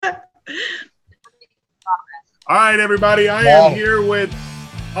All right, everybody. I am here with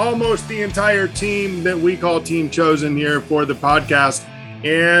almost the entire team that we call Team Chosen here for the podcast.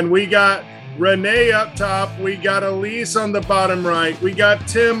 And we got Renee up top. We got Elise on the bottom right. We got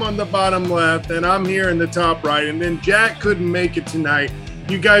Tim on the bottom left. And I'm here in the top right. And then Jack couldn't make it tonight.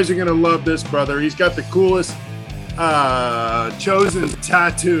 You guys are going to love this brother. He's got the coolest Chosen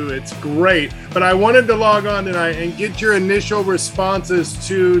tattoo. It's great. But I wanted to log on tonight and get your initial responses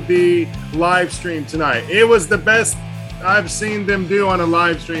to the live stream tonight. It was the best I've seen them do on a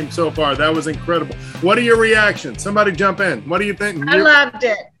live stream so far. That was incredible. What are your reactions? Somebody jump in. What do you think? I loved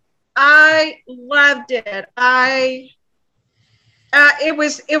it.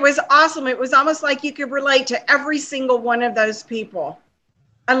 It was awesome. It was almost like you could relate to every single one of those people.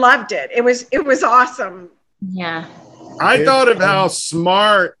 I loved it. It was awesome. Yeah. I thought of how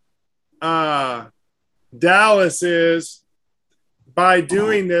smart Dallas is by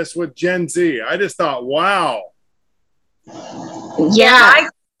doing this with Gen Z. I just thought, wow. Yeah.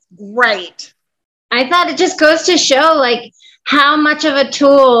 Great. I thought it just goes to show like how much of a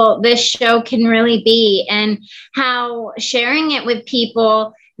tool this show can really be, and how sharing it with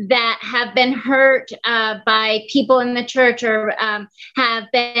people that have been hurt by people in the church, or have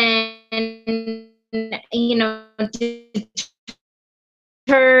been,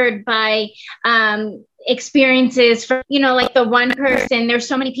 deterred by experiences from, like the one person. There's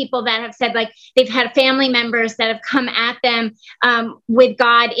so many people that have said, like, they've had family members that have come at them with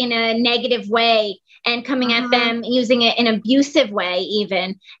God in a negative way, and coming at them using it in an abusive way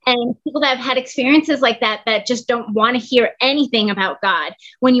even. And people that have had experiences like that just don't want to hear anything about God.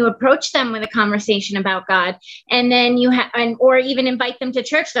 When you approach them with a conversation about God, and then or even invite them to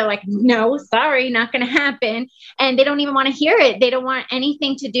church, they're like, no, sorry, not going to happen. And they don't even want to hear it. They don't want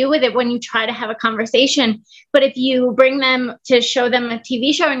anything to do with it when you try to have a conversation. But if you bring them to show them a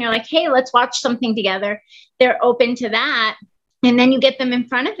TV show and you're like, hey, let's watch something together, they're open to that. And then you get them in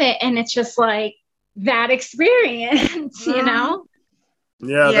front of it, and it's just like that experience, Yeah,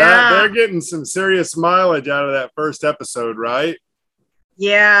 they're getting some serious mileage out of that first episode, right?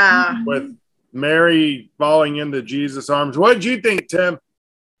 Yeah. With Mary falling into Jesus' arms. What did you think, Tim?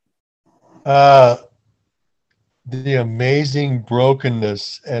 The amazing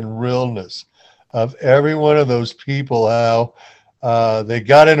brokenness and realness of every one of those people, how they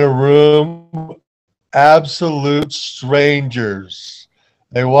got in a room, absolute strangers.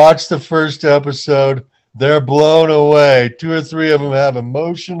 They watch the first episode, they're blown away. 2 or 3 of them have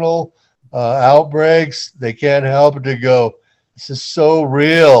emotional outbreaks. They can't help but to go, this is so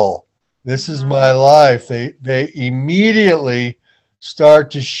real. This is my life. They immediately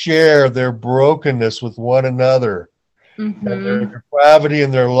start to share their brokenness with one another and their depravity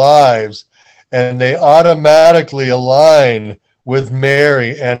in their lives. And they automatically align with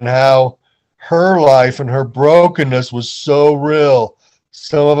Mary and how her life and her brokenness was so real.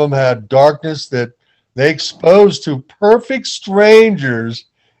 Some of them had darkness that they exposed to perfect strangers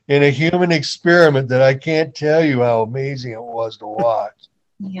in a human experiment that I can't tell you how amazing it was to watch.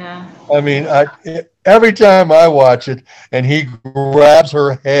 Yeah. I mean, every time I watch it and he grabs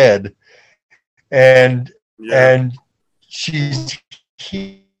her head and she's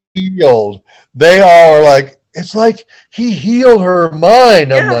healed, they all are like, it's like he healed her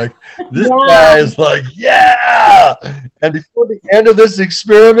mind. I'm like, this guy is like, yeah. And before the end of this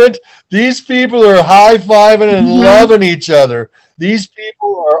experiment, these people are high-fiving and loving each other. These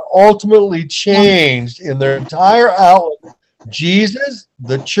people are ultimately changed in their entire outlook. Jesus,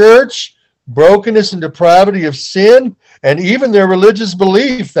 the church, brokenness and depravity of sin, and even their religious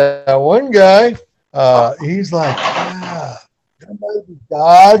belief. That one guy, he's like, that might be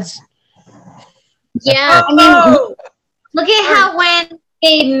God's. Yeah, I mean, look at how when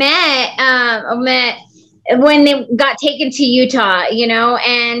they met when they got taken to Utah,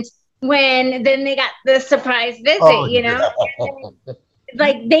 and when then they got the surprise visit,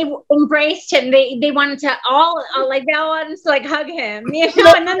 like they embraced him. They wanted to all like they all wanted to like hug him, and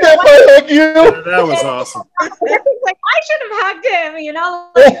then that was awesome. Like, I should have hugged him,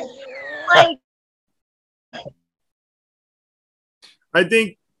 like I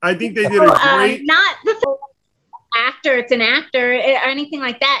think they did a great. Not the actor; it's an actor or anything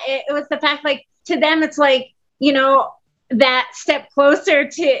like that. It was the fact, like, to them, it's like, that step closer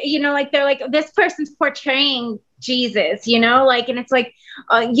to, like they're like, this person's portraying Jesus, like, and it's like,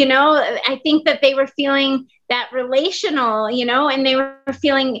 I think that they were feeling that relational, and they were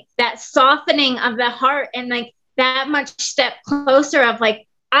feeling that softening of the heart, and like that much step closer of like,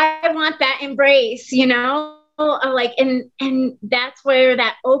 I want that embrace, like, and that's where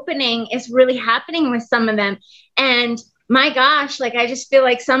that opening is really happening with some of them. And my gosh, like, I just feel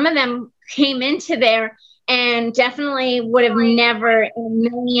like some of them came into there and definitely would have never in a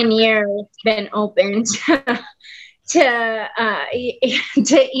million years been open to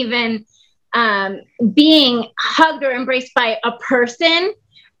even being hugged or embraced by a person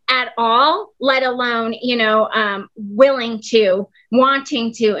at all, let alone, wanting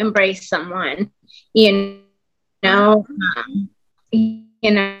to embrace someone,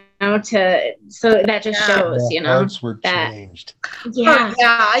 so that just shows, hearts were changed. Yeah.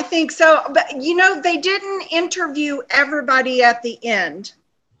 Yeah, I think so. But, they didn't interview everybody at the end.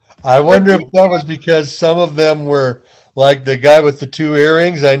 I wonder if that was because some of them were like the guy with the 2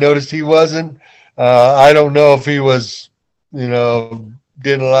 earrings. I noticed he wasn't. I don't know if he was,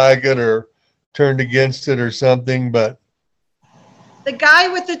 didn't like it or turned against it or something, but. The guy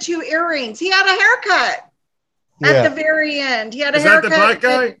with the 2 earrings, he had a haircut at the very end. He had a haircut. Is that the black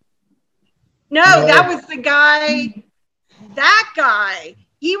guy? No, that was the guy. That guy.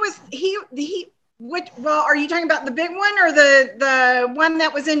 Are you talking about the big one or the one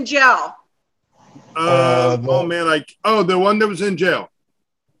that was in jail? The one that was in jail.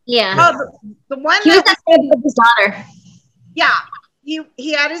 Yeah. Oh, the one he was with his daughter. Yeah.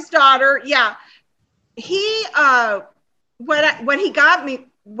 He had his daughter. Yeah. He what he got me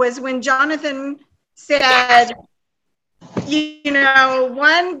was when Jonathan said,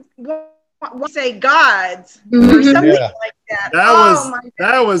 one say gods or something like that.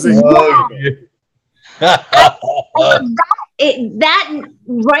 That was incredible. That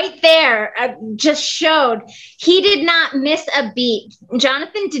right there just showed he did not miss a beat.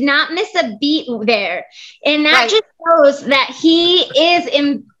 Jonathan did not miss a beat there, and that just shows that he's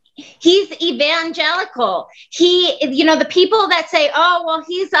evangelical. The people that say, oh, well,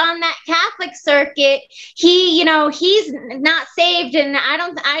 he's on that Catholic circuit. He's not saved, and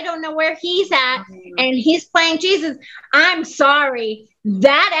I don't know where he's at, and he's playing Jesus. I'm sorry.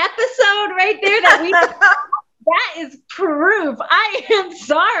 That episode right there that is proof. I am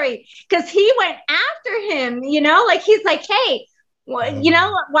sorry, because he went after him, he's like, hey, well,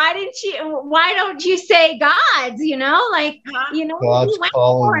 why don't you say God's, God's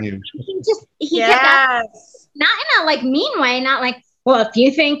calling you. He kept not in a mean way, not like, well, if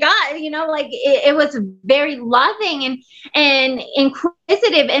you think God, it was very loving and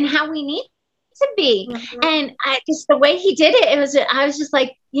inquisitive, and how we need to be. And just the way he did it, I was just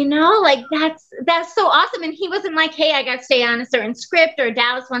like, that's so awesome. And he wasn't like, hey, I got to stay on a certain script, or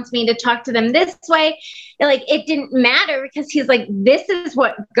Dallas wants me to talk to them this way. It didn't matter, because he's like, this is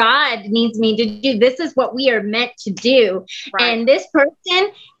what God needs me to do. This is what we are meant to do. Right. And this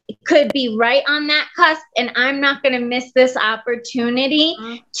person could be right on that cusp, and I'm not going to miss this opportunity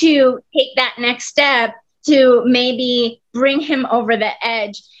to take that next step to maybe bring him over the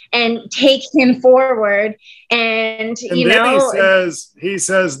edge and take him forward. And he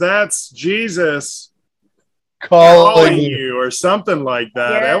says that's Jesus calling you, or something like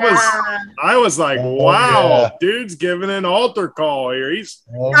that. I was like, wow, dude's giving an altar call here.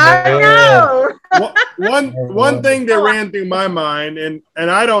 I know. One thing that ran through my mind, and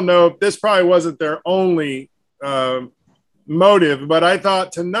I don't know if this probably wasn't their only motive, but I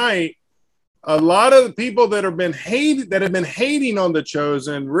thought tonight, a lot of the people that have been hating on The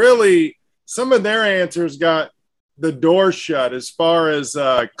Chosen, really, some of their answers got the door shut as far as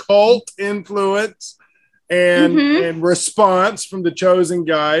cult influence and response from the Chosen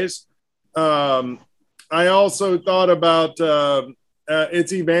guys. I also thought about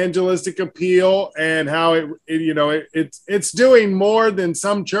its evangelistic appeal and how it's doing more than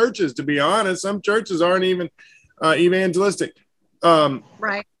some churches. To be honest, some churches aren't even evangelistic.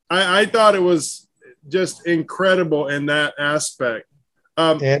 Right. I thought it was just incredible in that aspect.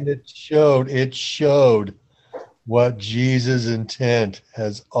 And it showed what Jesus' intent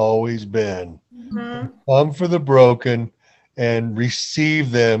has always been. Come for the broken and receive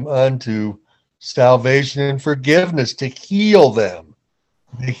them unto salvation and forgiveness, to heal them.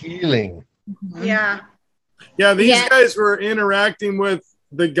 The healing. Yeah. Yeah, these guys were interacting with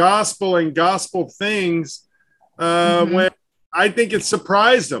the gospel and gospel things when I think it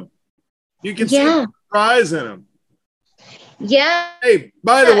surprised them. You can see the surprise in them. Yeah. Hey,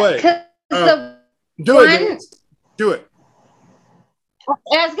 by the way, do it.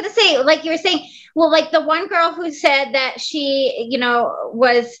 I was going to say, like you were saying, well, like the one girl who said that she,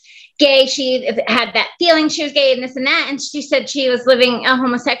 was gay, she had that feeling she was gay and this and that, and she said she was living a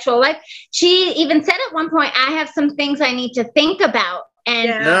homosexual life. She even said at one point, I have some things I need to think about. And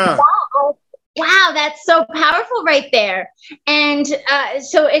wow, that's so powerful right there. And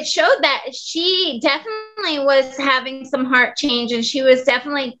so it showed that she definitely was having some heart change, and she was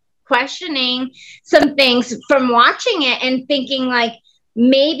definitely questioning some things from watching it and thinking like,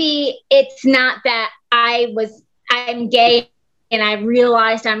 maybe it's not that I'm gay and I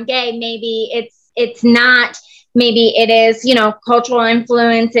realized I'm gay. Maybe it's not, maybe it is, cultural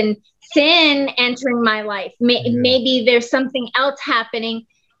influence and sin entering my life. Maybe there's something else happening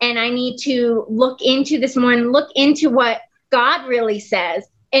and I need to look into this more and look into what God really says.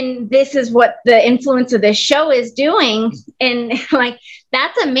 And this is what the influence of this show is doing. And like,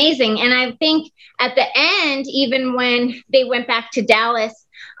 that's amazing. And I think at the end, even when they went back to Dallas,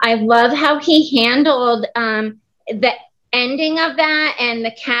 I love how he handled the ending of that and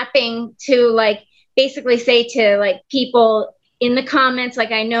the capping to like basically say to like people in the comments,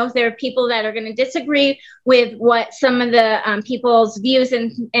 like, I know there are people that are going to disagree with what some of the people's views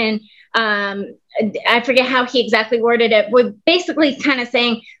and I forget how he exactly worded it, with basically kind of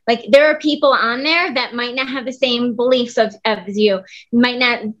saying like, there are people on there that might not have the same beliefs as you, might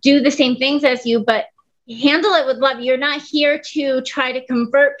not do the same things as you, but handle it with love. You're not here to try to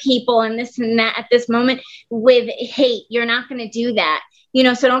convert people and this and that at this moment with hate. You're not going to do that.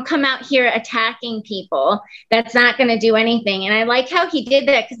 So don't come out here attacking people. That's not going to do anything. And I like how he did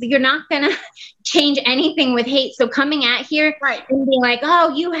that, because you're not going to change anything with hate. So coming at here and being like,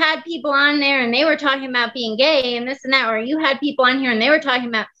 oh, you had people on there and they were talking about being gay and this and that, or you had people on here and they were talking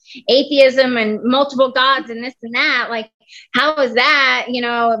about atheism and multiple gods and this and that. Like, how is that,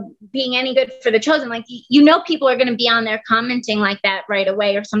 being any good for the chosen? Like, people are going to be on there commenting like that right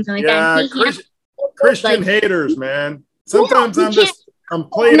away or something like that. Christian haters, man. Sometimes I'm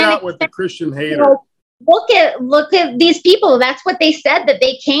played out with the Christian hater. Look at these people. That's what they said that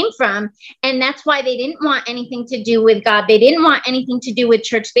they came from. And that's why they didn't want anything to do with God. They didn't want anything to do with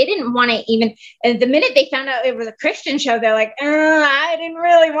church. They didn't want to even, and the minute they found out it was a Christian show, they're like, I didn't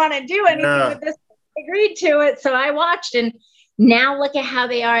really want to do anything with this. I agreed to it. So I watched, and now look at how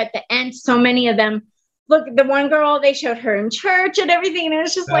they are at the end. So many of them, look, the one girl, they showed her in church and everything. And it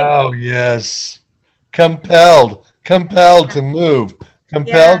was just like, oh yes. Compelled to move.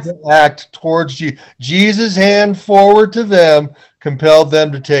 Compelled to act towards Jesus' hand forward to them, compelled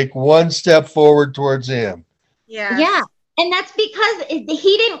them to take one step forward towards him. Yeah. And that's because he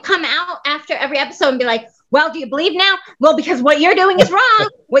didn't come out after every episode and be like, well, do you believe now? Well, because what you're doing is wrong.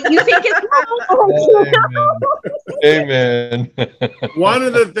 What you think is wrong. Amen. One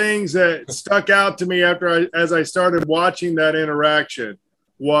of the things that stuck out to me as I started watching that interaction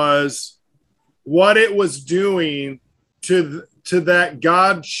was what it was doing to that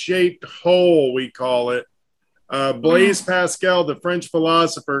God-shaped hole, we call it. Blaise Pascal, the French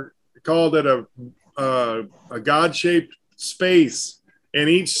philosopher, called it a God-shaped space in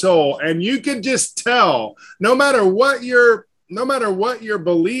each soul. And you could just tell, no matter what your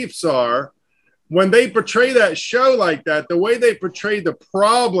beliefs are, when they portray that show like that, the way they portray the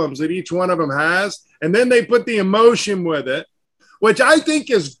problems that each one of them has, and then they put the emotion with it, which I think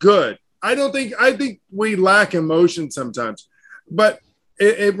is good. I think we lack emotion sometimes. But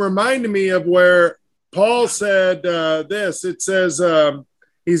it reminded me of where Paul said this. It says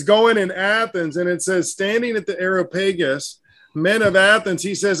he's going in Athens, and it says, standing at the Areopagus, men of Athens,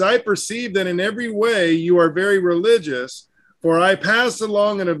 he says, I perceive that in every way you are very religious, for I passed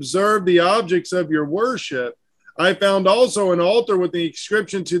along and observed the objects of your worship. I found also an altar with the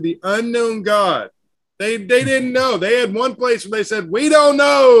inscription to the unknown God. They didn't know. They had one place where they said, we don't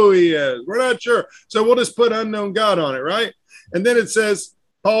know who he is. We're not sure. So we'll just put unknown God on it, right? And then it says,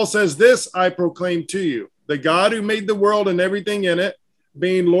 Paul says, this I proclaim to you. The God who made the world and everything in it,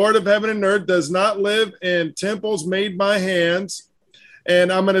 being Lord of heaven and earth, does not live in temples made by hands.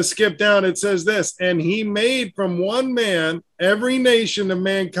 And I'm going to skip down. It says this, and he made from one man every nation of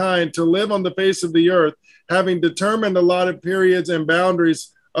mankind to live on the face of the earth, having determined allotted periods and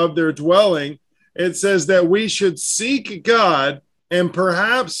boundaries of their dwelling. It says that we should seek God and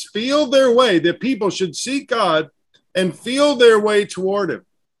perhaps feel their way, that people should seek God and feel their way toward him.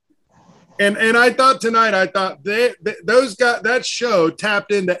 And I thought tonight, those guys, that show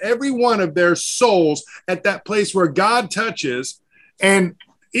tapped into every one of their souls at that place where God touches. And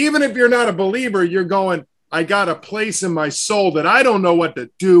even if you're not a believer, you're going, I got a place in my soul that I don't know what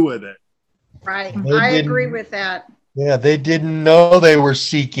to do with it. Right. I agree with that. Yeah, they didn't know they were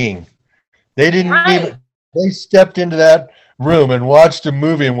seeking. They didn't even, they stepped into that room and watched a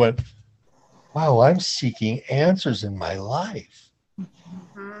movie and went, wow, I'm seeking answers in my life.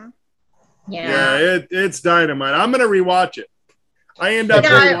 Mm-hmm. Yeah, it's dynamite. I'm going to rewatch it. I end up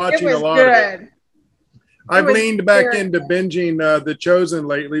rewatching a lot of it. I've leaned back into binging The Chosen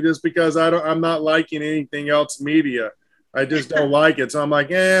lately just because I'm not liking anything else media. I just don't like it. So I'm like,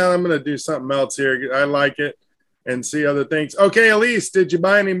 I'm going to do something else here. I like it and see other things. Okay, Elise, did you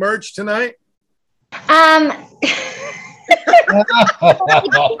buy any merch tonight?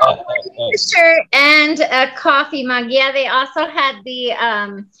 A shirt and a coffee mug. Yeah, they also had the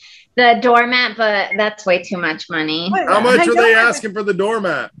doormat, but that's way too much money. How much are they asking for the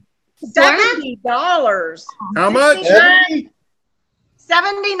doormat? $70. How much?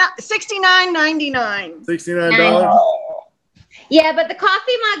 $69.99. $69. Yeah, but the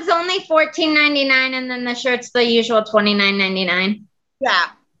coffee mug's only $14.99, and then the shirt's the usual $29.99. Yeah,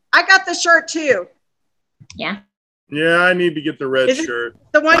 I got the shirt too. Yeah. Yeah, I need to get the red shirt.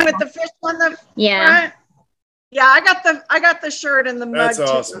 The one with the fish on the front? Yeah, I got the shirt and the mug. That's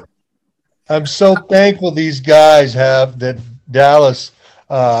awesome. Too. I'm so thankful these guys have that Dallas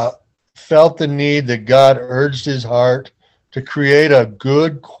felt the need that God urged his heart to create a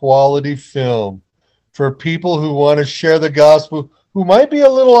good quality film for people who want to share the gospel, who might be a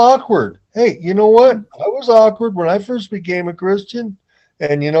little awkward. Hey, you know what? I was awkward when I first became a Christian.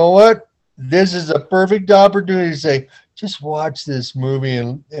 And you know what? This is a perfect opportunity to say, just watch this movie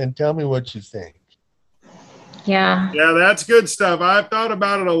and tell me what you think. Yeah. Yeah, that's good stuff. I've thought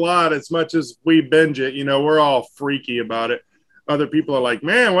about it a lot. As much as we binge it, we're all freaky about it. Other people are like,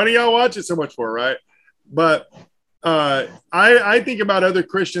 man, what do y'all watch it so much for, right? But I think about other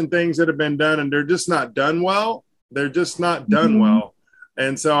Christian things that have been done, and they're just not done well. They're just not done well.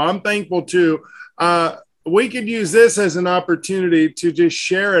 And so I'm thankful too. We could use this as an opportunity to just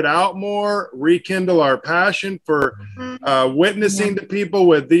share it out more, rekindle our passion for witnessing to people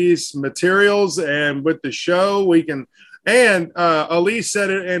with these materials and with the show. We can, and Elise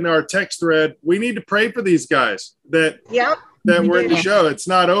said it in our text thread, we need to pray for these guys that were in the show. It's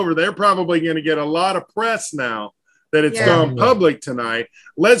not over. They're probably going to get a lot of press now that it's gone public tonight.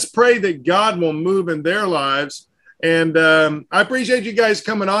 Let's pray that God will move in their lives. And I appreciate you guys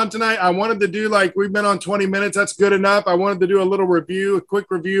coming on tonight. I wanted to do, we've been on 20 minutes. That's good enough. I wanted to do a little review, a quick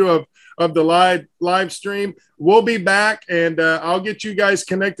review of the live stream. We'll be back, and I'll get you guys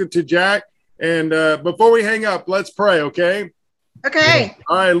connected to Jack. And before we hang up, let's pray, okay? Okay.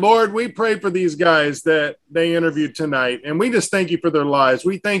 All right, Lord, we pray for these guys that they interviewed tonight, and we just thank you for their lives.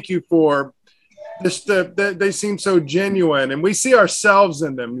 We thank you for they seem so genuine, and we see ourselves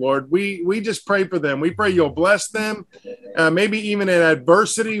in them, Lord. We just pray for them. We pray you'll bless them, maybe even in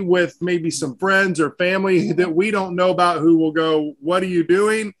adversity with maybe some friends or family that we don't know about, who will go, what are you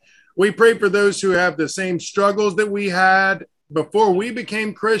doing? We pray for those who have the same struggles that we had before we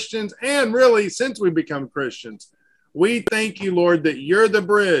became Christians, and really since we become Christians. We thank you, Lord, that you're the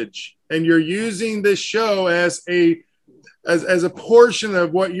bridge, and you're using this show as a portion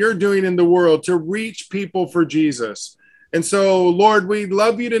of what you're doing in the world to reach people for Jesus. And so, Lord, we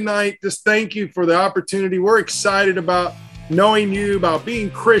love you tonight. Just thank you for the opportunity. We're excited about knowing you, about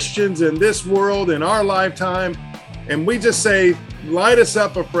being Christians in this world, in our lifetime. And we just say, light us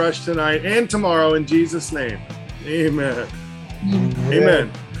up afresh tonight and tomorrow in Jesus' name. Amen.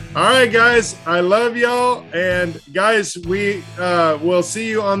 Amen. All right, guys, I love y'all. And guys, we will see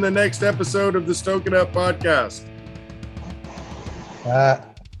you on the next episode of the Stoke It Up podcast.